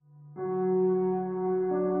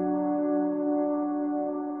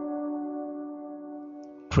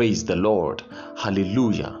Praise the Lord.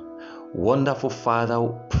 Hallelujah. Wonderful Father,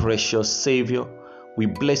 precious Savior, we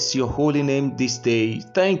bless your holy name this day.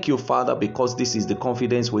 Thank you, Father, because this is the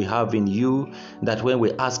confidence we have in you, that when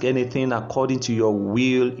we ask anything according to your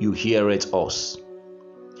will, you hear it us.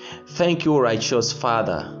 Thank you, righteous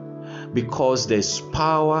Father, because there's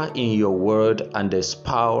power in your word and there's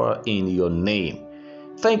power in your name.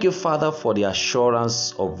 Thank you, Father, for the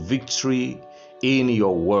assurance of victory in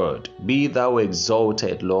your word. Be thou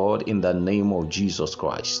exalted, Lord, in the name of Jesus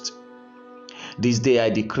Christ. This day I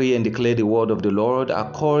decree and declare the word of the Lord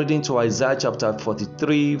according to Isaiah chapter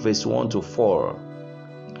 43 verse 1 to 4.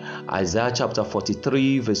 Isaiah chapter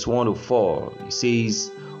 43 verse 1 to 4. It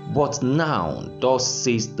says, "But now thus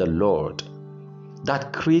says the Lord,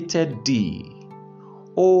 that created thee,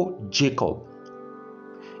 O Jacob,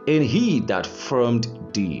 and he that formed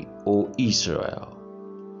thee, O Israel.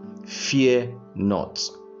 Fear not,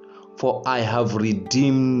 for I have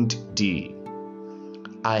redeemed thee.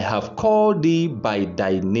 I have called thee by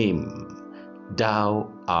thy name, thou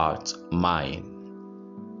art mine.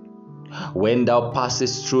 When thou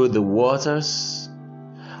passest through the waters,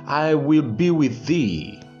 I will be with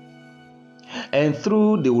thee, and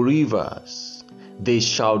through the rivers, they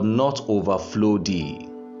shall not overflow thee.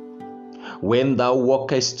 When thou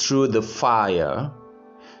walkest through the fire,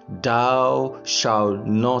 thou shalt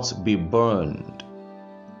not be burned,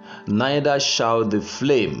 neither shall the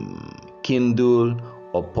flame kindle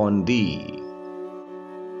upon thee."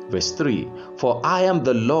 Verse 3, "For I am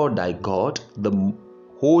the Lord thy God, the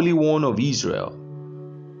Holy One of Israel,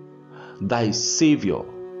 thy Savior.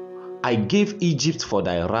 I gave Egypt for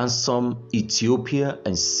thy ransom, Ethiopia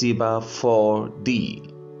and Seba for thee.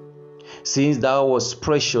 Since thou wast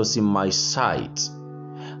precious in my sight,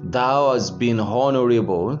 thou hast been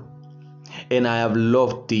honorable, and I have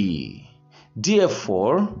loved thee.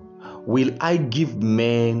 Therefore will I give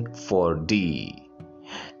men for thee,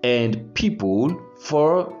 and people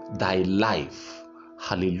for thy life."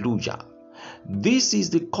 Hallelujah. This is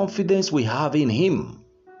the confidence we have in him,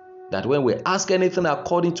 that when we ask anything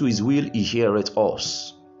according to his will, he heareth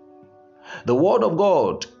us. The word of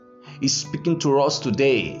God is speaking to us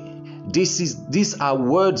today. These are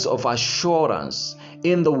words of assurance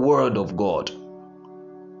in the word of God.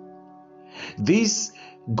 This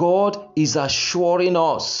God is assuring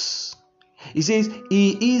us. He says,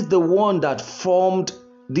 he is the one that formed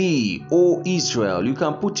thee, O Israel. You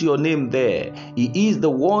can put your name there. He is the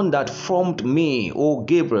one that formed me, O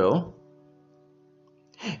Gabriel.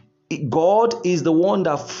 God is the one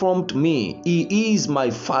that formed me. He is my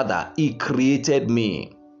Father. He created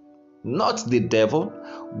me, not the devil.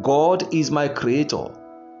 God is my creator.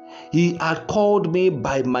 He had called me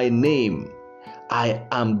by my name. I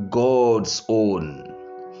am God's own.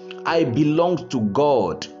 I belong to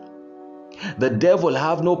God. The devil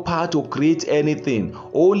have no power to create anything.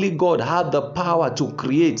 Only God have the power to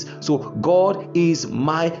create. So God is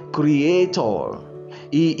my creator.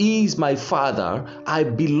 He is my Father. I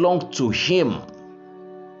belong to him.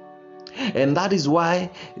 And that is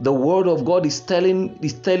why the word of God is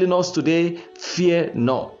telling us today, fear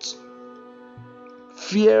not.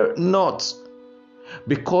 Fear not.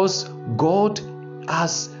 Because God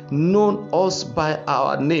has known us by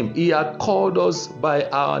our name. He had called us by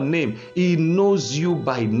our name. He knows you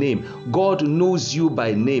by name. God knows you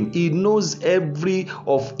by name. He knows every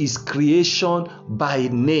of his creation by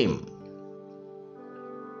name.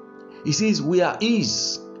 He says we are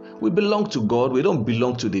his. We belong to God. We don't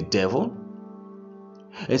belong to the devil.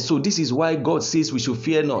 And so this is why God says we should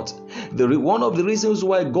fear not. One of the reasons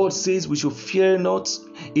why God says we should fear not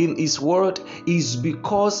in his word is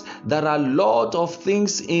because there are a lot of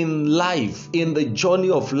things in life, in the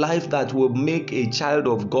journey of life, that will make a child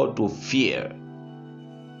of God to fear.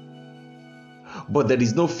 But there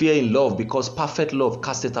is no fear in love, because perfect love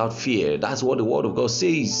casteth out fear. That's what the word of God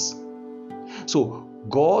says. So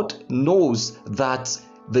God knows that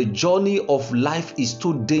the journey of life is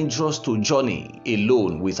too dangerous to journey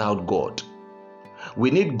alone without God. We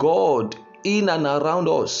need God in and around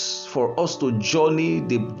us for us to journey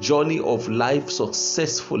the journey of life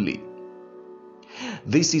successfully.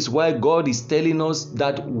 This is why God is telling us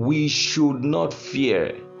that we should not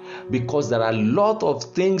fear, because there are a lot of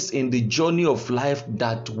things in the journey of life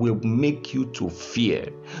that will make you to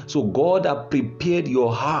fear. So God has prepared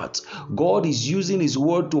your heart. God is using his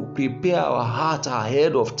word to prepare our heart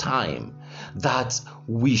ahead of time, that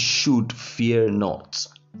we should fear not.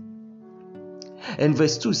 And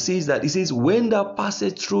verse 2 says that, it says, "When thou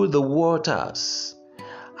passest through the waters,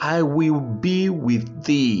 I will be with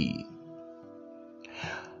thee.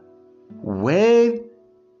 When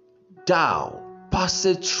thou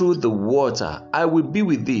passest through the water, I will be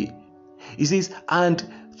with thee. He says, and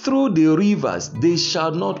through the rivers, they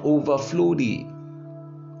shall not overflow thee.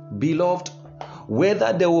 Beloved,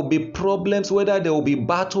 whether there will be problems, whether there will be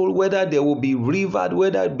battle, whether there will be river,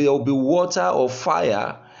 whether there will be water or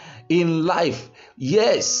fire in life,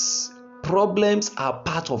 yes, problems are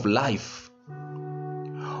part of life.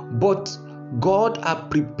 But God has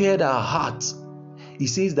prepared our hearts. He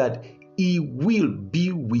says that He will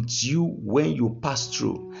be with you when you pass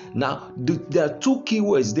through. Now, there are two key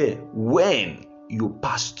words there. When you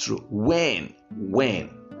pass through. When.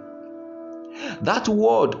 That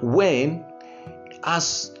word when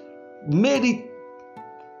has made it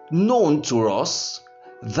known to us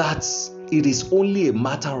that it is only a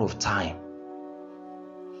matter of time.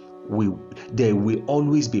 There will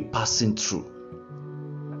always be passing through.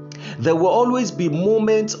 There will always be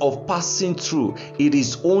moments of passing through. It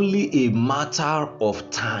is only a matter of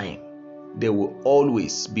time. There will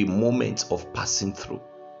always be moments of passing through.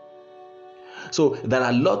 So there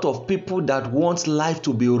are a lot of people that want life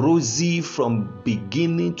to be rosy from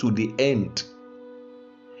beginning to the end.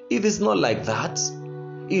 It is not like that.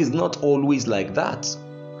 It is not always like that.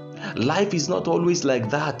 Life is not always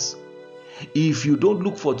like that. If you don't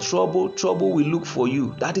look for trouble, trouble will look for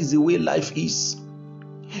you. That is the way life is.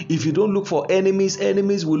 If you don't look for enemies,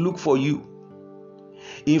 enemies will look for you.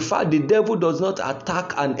 In fact, the devil does not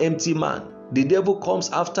attack an empty man. The devil comes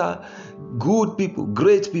after good people,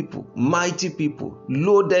 great people, mighty people,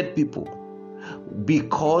 loaded people,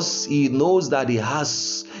 because he knows that he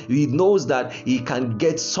can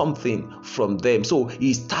get something from them. So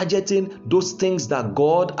he's targeting those things that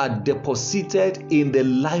God had deposited in the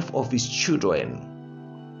life of his children.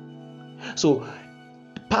 So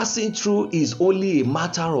passing through is only a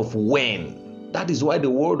matter of when. That is why the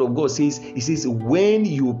word of God says, it says, when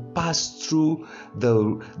you pass through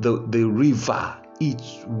the river, it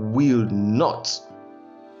will not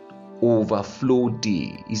overflow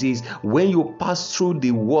thee. He says, when you pass through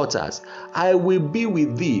the waters, I will be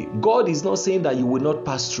with thee. God is not saying that you will not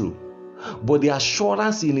pass through, but the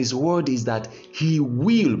assurance in his word is that he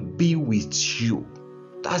will be with you.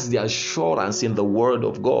 That's the assurance in the word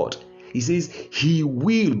of God. He says he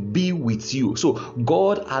will be with you. So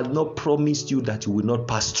God had not promised you that you will not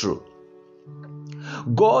pass through.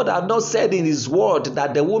 God had not said in his word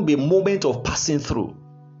that there won't be a moment of passing through.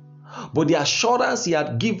 But the assurance he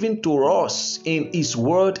had given to us in his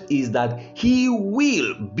word is that he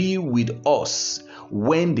will be with us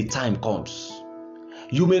when the time comes.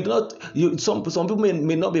 Some people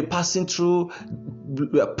may not be passing through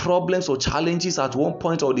problems or challenges at one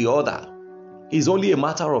point or the other. It's only a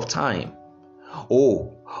matter of time.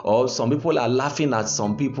 Or some people are laughing at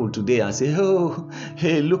some people today and say, oh,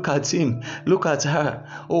 hey, look at him, look at her.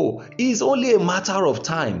 Oh, it's only a matter of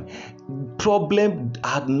time. Problems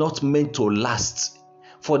are not meant to last.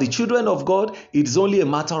 For the children of God, it's only a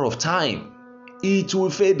matter of time. It will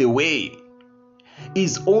fade away.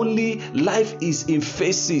 Life is in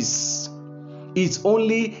phases. It's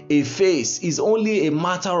only a phase. It's only a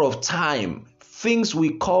matter of time. Things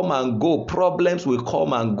will come and go. Problems will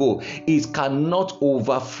come and go. It cannot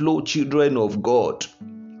overflow, children of God.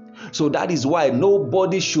 So that is why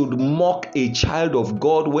nobody should mock a child of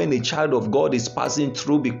God when a child of God is passing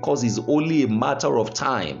through, because it's only a matter of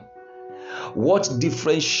time. What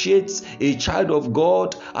differentiates a child of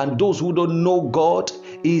God and those who don't know God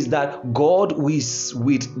is that God is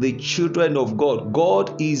with the children of God.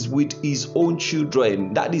 God is with his own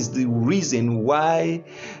children. That is the reason why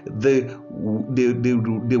the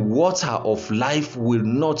water of life will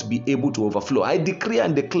not be able to overflow. I decree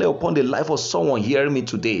and declare upon the life of someone hearing me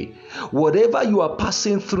today, whatever you are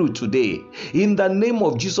passing through today, in the name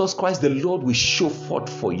of Jesus Christ, the Lord will show forth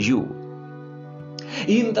for you.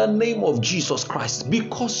 In the name of Jesus Christ,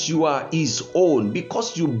 because you are his own,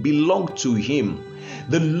 because you belong to him,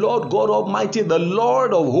 the Lord God Almighty, the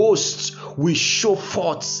Lord of hosts, will show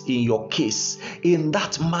forth in your case, in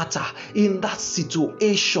that matter, in that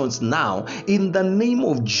situations now, in the name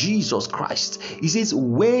of Jesus Christ. He says,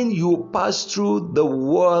 when you pass through the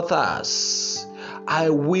waters, I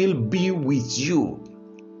will be with you.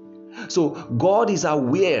 So God is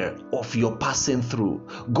aware of your passing through.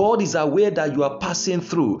 God is aware that you are passing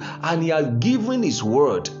through, and he has given his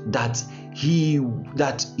word that he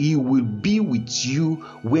will be with you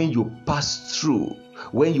when you pass through.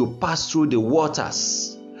 When you pass through the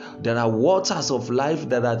waters. There are waters of life.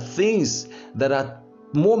 There are things. There are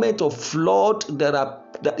moments of flood. There are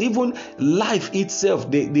that even life itself,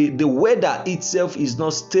 the weather itself is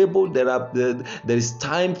not stable. There is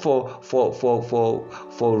time for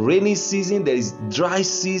rainy season, there is dry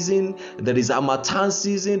season, there is harmattan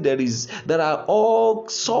season, there are all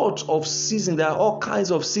sorts of seasons, there are all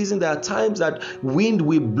kinds of seasons. There are times that wind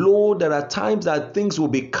will blow, there are times that things will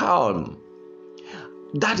be calm.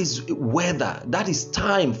 That is weather. That is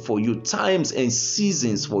time for you, times and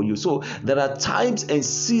seasons for you. So there are times and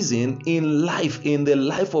seasons in life, in the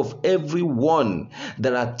life of everyone.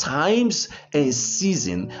 There are times and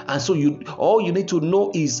seasons, and so all you need to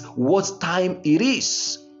know is what time it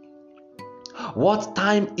is. What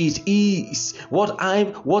time it is? What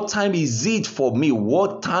time is it for me?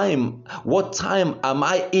 What time am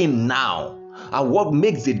I in now? And what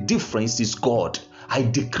makes the difference is God. I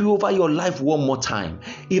decree over your life one more time.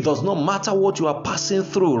 It does not matter what you are passing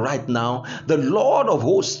through right now. The Lord of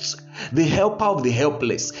hosts, the helper of the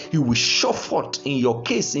helpless, He will show forth in your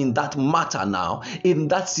case, in that matter now, in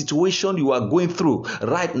that situation you are going through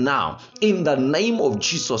right now. In the name of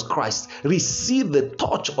Jesus Christ, receive the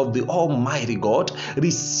touch of the Almighty God.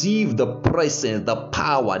 Receive the presence, the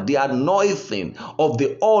power, the anointing of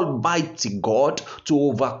the Almighty God to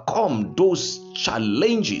overcome those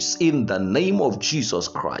challenges in the name of Jesus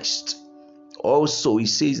Christ. Also, He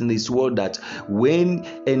says in His word that when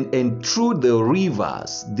and through the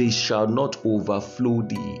rivers they shall not overflow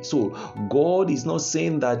thee. So God is not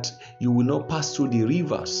saying that you will not pass through the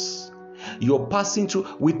rivers. You're passing through.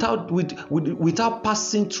 Without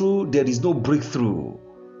passing through, there is no breakthrough.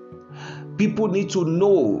 People need to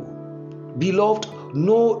know, beloved,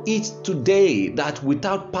 know it today, that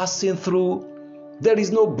without passing through, there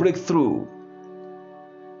is no breakthrough.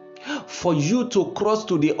 For you to cross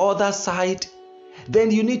to the other side,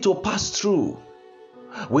 then you need to pass through.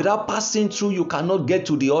 Without passing through, you cannot get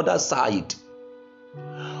to the other side.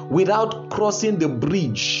 Without crossing the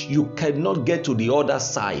bridge, you cannot get to the other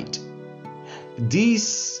side.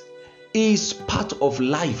 This is part of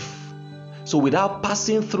life. So without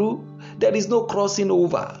passing through, there is no crossing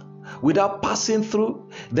over. Without passing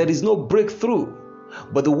through, there is no breakthrough.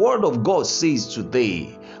 But the word of God says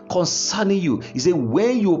today concerning you, He said,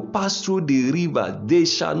 when you pass through the river, they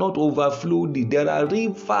shall not overflow thee. There are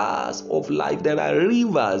rivers of life. There are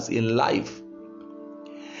rivers in life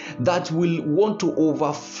that will want to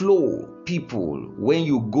overflow people when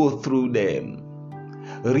you go through them.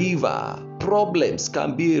 River problems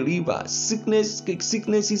can be a river.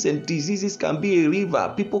 Sicknesses and diseases can be a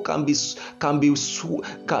river. People can be swimming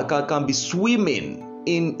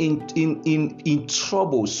in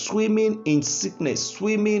trouble, swimming in sickness,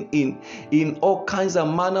 swimming in all kinds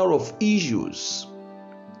of manner of issues.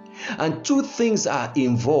 And two things are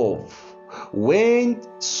involved when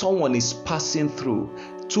someone is passing through.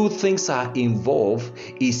 Two things are involved.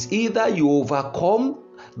 Is either you overcome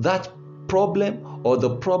that problem or the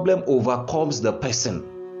problem overcomes the person.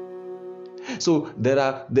 So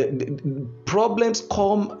the problems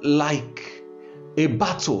come like a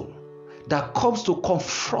battle that comes to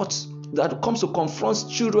confront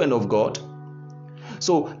children of God.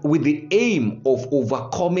 So with the aim of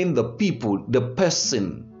overcoming the people, the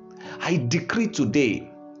person, I decree today,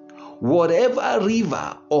 whatever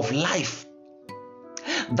river of life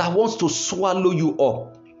that wants to swallow you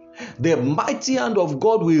up, the mighty hand of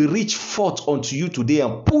God will reach forth unto you today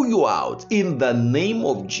and pull you out in the name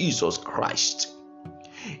of Jesus Christ.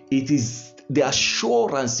 It is the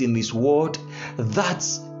assurance in His word that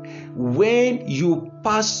when you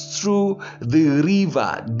pass through the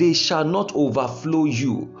river, they shall not overflow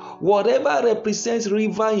you. Whatever represents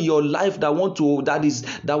river in your life that wants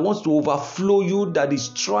to overflow you, that is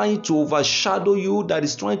trying to overshadow you, that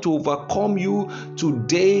is trying to overcome you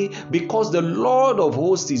today, because the Lord of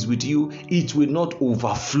hosts is with you, it will not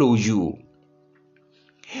overflow you.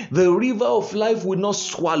 The river of life will not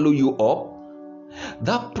swallow you up.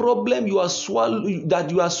 That problem you are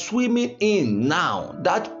swimming in now,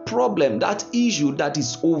 that problem, that issue that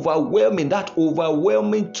is overwhelming, that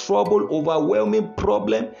overwhelming trouble, overwhelming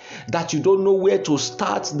problem that you don't know where to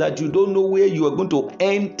start, that you don't know where you are going to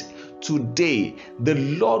end, today the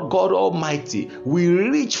Lord God Almighty will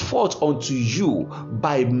reach forth unto you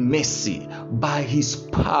by mercy, by His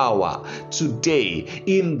power today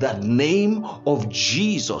in the name of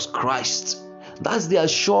Jesus Christ. That's the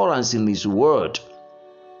assurance in His word.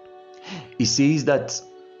 He says that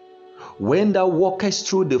when thou walkest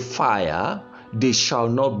through the fire, they shall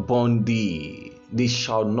not burn thee. They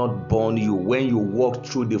shall not burn you when you walk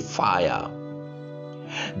through the fire.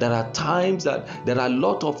 There are times that there are a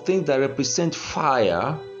lot of things that represent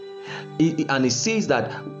fire, and it says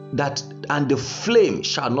that and the flame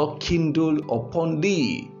shall not kindle upon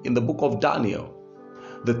thee in the book of Daniel.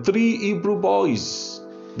 The three Hebrew boys,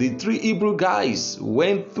 the three Hebrew guys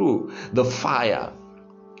went through the fire.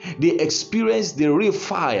 They experienced the real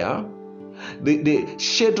fire. The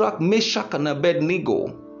Shadrach, Meshach, and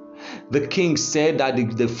Abednego. The king said that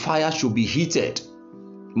the fire should be heated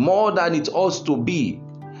more than it ought to be.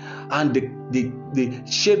 And the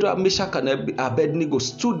Shadrach, Meshach, and Abednego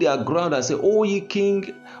stood their ground and said, "Oh, ye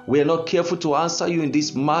king, we are not careful to answer you in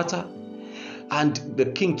this matter." And the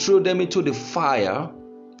king threw them into the fire,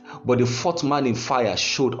 but the fourth man in fire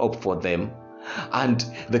showed up for them. And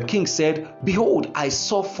the king said, "Behold, I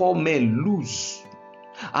saw 4 men loose.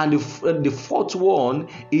 And the fourth one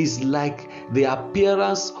is like the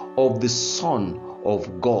appearance of the Son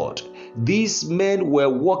of God." These men were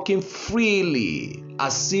walking freely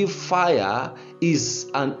as if fire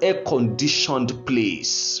is an air-conditioned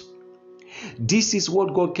place. This is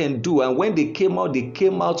what God can do. And when they came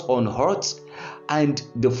out unhurt, and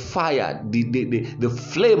the fire, the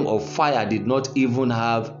flame of fire did not even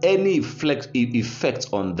have any effect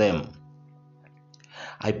on them.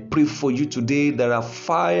 I pray for you today. There are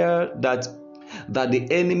fire that the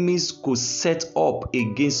enemies could set up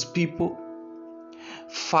against people.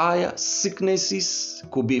 Fire, sicknesses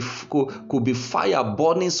could be fire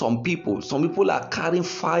burning some people. Some people are carrying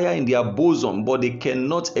fire in their bosom, but they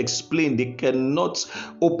cannot explain. They cannot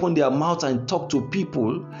open their mouth and talk to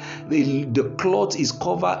people. The cloth is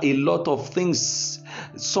cover a lot of things.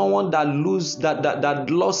 Someone that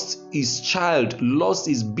lost his child, lost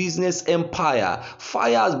his business empire.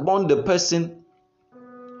 Fire has burned the person.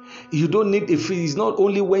 You don't need it's not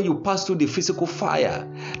only when you pass through the physical fire.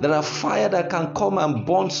 There are fire that can come and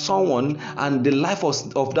burn someone, and the life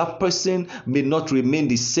of that person may not remain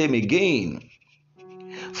the same again.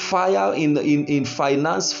 Fire in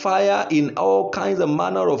finance, fire in all kinds of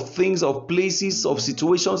manner of things, of places, of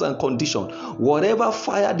situations and conditions. Whatever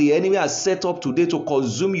fire the enemy has set up today to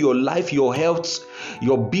consume your life, your health,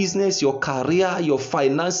 your business, your career, your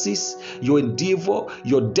finances, your endeavor,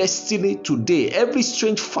 your destiny today, every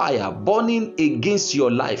strange fire burning against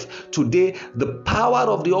your life today, the power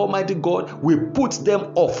of the Almighty God will put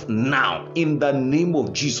them off now in the name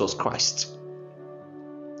of Jesus Christ.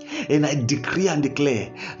 And I decree and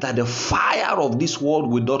declare that the fire of this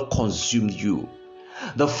world will not consume you.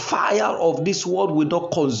 The fire of this world will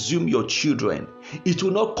not consume your children. It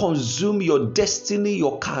will not consume your destiny,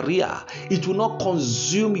 your career. It will not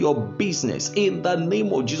consume your business. In the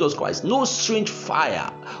name of Jesus Christ, no strange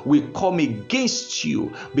fire will come against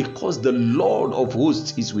you, because the Lord of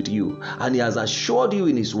hosts is with you. And He has assured you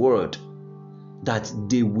in His word that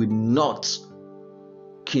they will not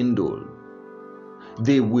kindle.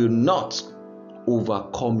 They will not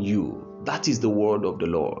overcome you. That is the word of the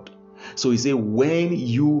Lord. So He said, when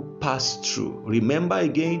you pass through, remember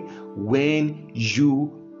again, when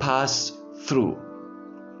you pass through,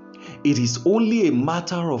 it is only a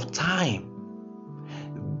matter of time.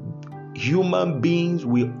 Human beings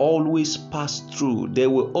will always pass through. There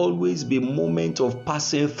will always be moments of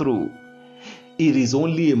passing through. It is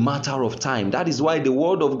only a matter of time. That is why the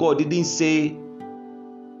word of God didn't say,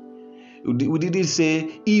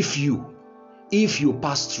 if you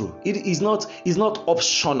pass through. It is not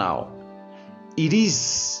optional. It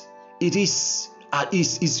is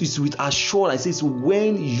with assurance. It's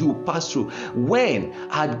when you pass through. When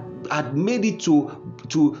I'd made it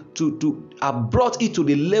I brought it to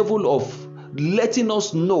the level of letting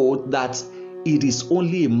us know that it is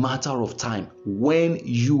only a matter of time when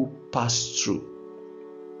you pass through.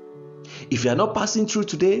 If you are not passing through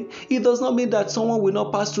today, it does not mean that someone will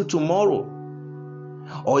not pass through tomorrow.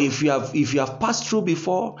 Or if you have passed through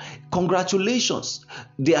before, congratulations.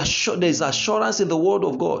 There's assurance in the word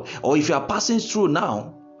of God. Or if you are passing through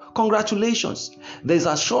now, congratulations. There's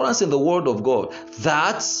assurance in the word of God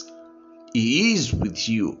that He is with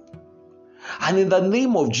you. And in the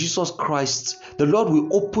name of Jesus Christ, the Lord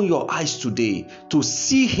will open your eyes today to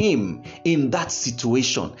see Him in that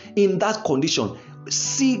situation, in that condition.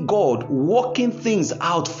 See God working things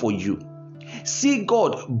out for you. See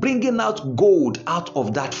God bringing out gold out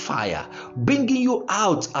of that fire, bringing you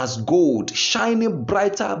out as gold, shining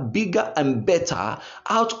brighter, bigger and better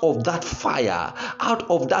out of that fire, out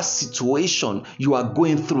of that situation you are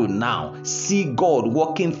going through now. See God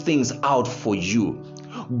working things out for you.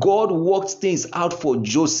 God worked things out for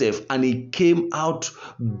Joseph, and he came out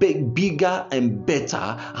bigger and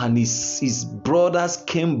better, and his brothers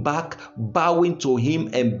came back bowing to him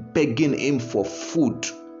and begging him for food.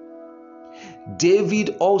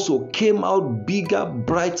 David also came out bigger,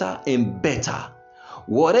 brighter and better.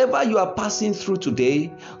 Whatever you are passing through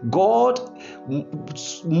today, God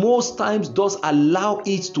most times does allow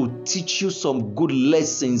it to teach you some good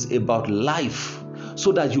lessons about life,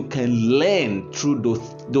 so that you can learn through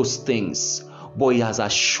those things. But he has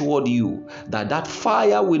assured you that that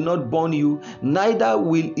fire will not burn you, neither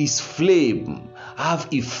will his flame have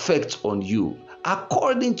effect on you.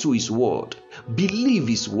 According to his word, believe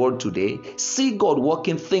his word today. See God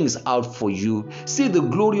working things out for you. See the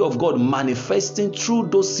glory of God manifesting through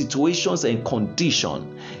those situations and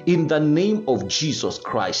conditions in the name of Jesus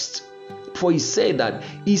Christ. For he says that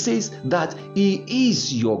he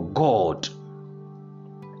is your God.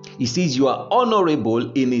 He says you are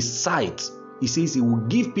honorable in his sight. He says he will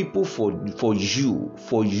give people for you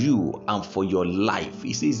and for your life.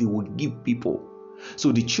 He says he will give people.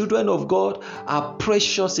 So the children of God are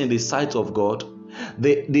precious in the sight of God.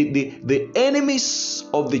 The enemies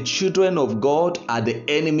of the children of God are the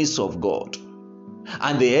enemies of God.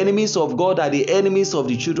 And the enemies of God are the enemies of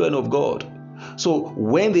the children of God. So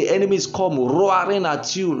when the enemies come roaring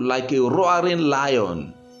at you like a roaring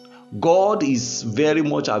lion, God is very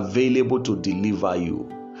much available to deliver you.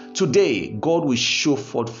 Today, God will show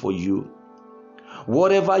forth for you.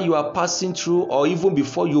 Whatever you are passing through, or even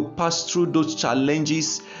before you pass through those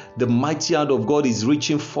challenges, the mighty hand of God is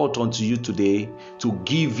reaching forth unto you today to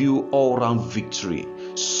give you all-round victory.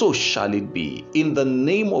 So shall it be. In the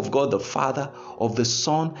name of God the Father, of the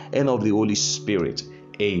Son, and of the Holy Spirit.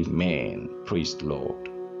 Amen. Praise the Lord.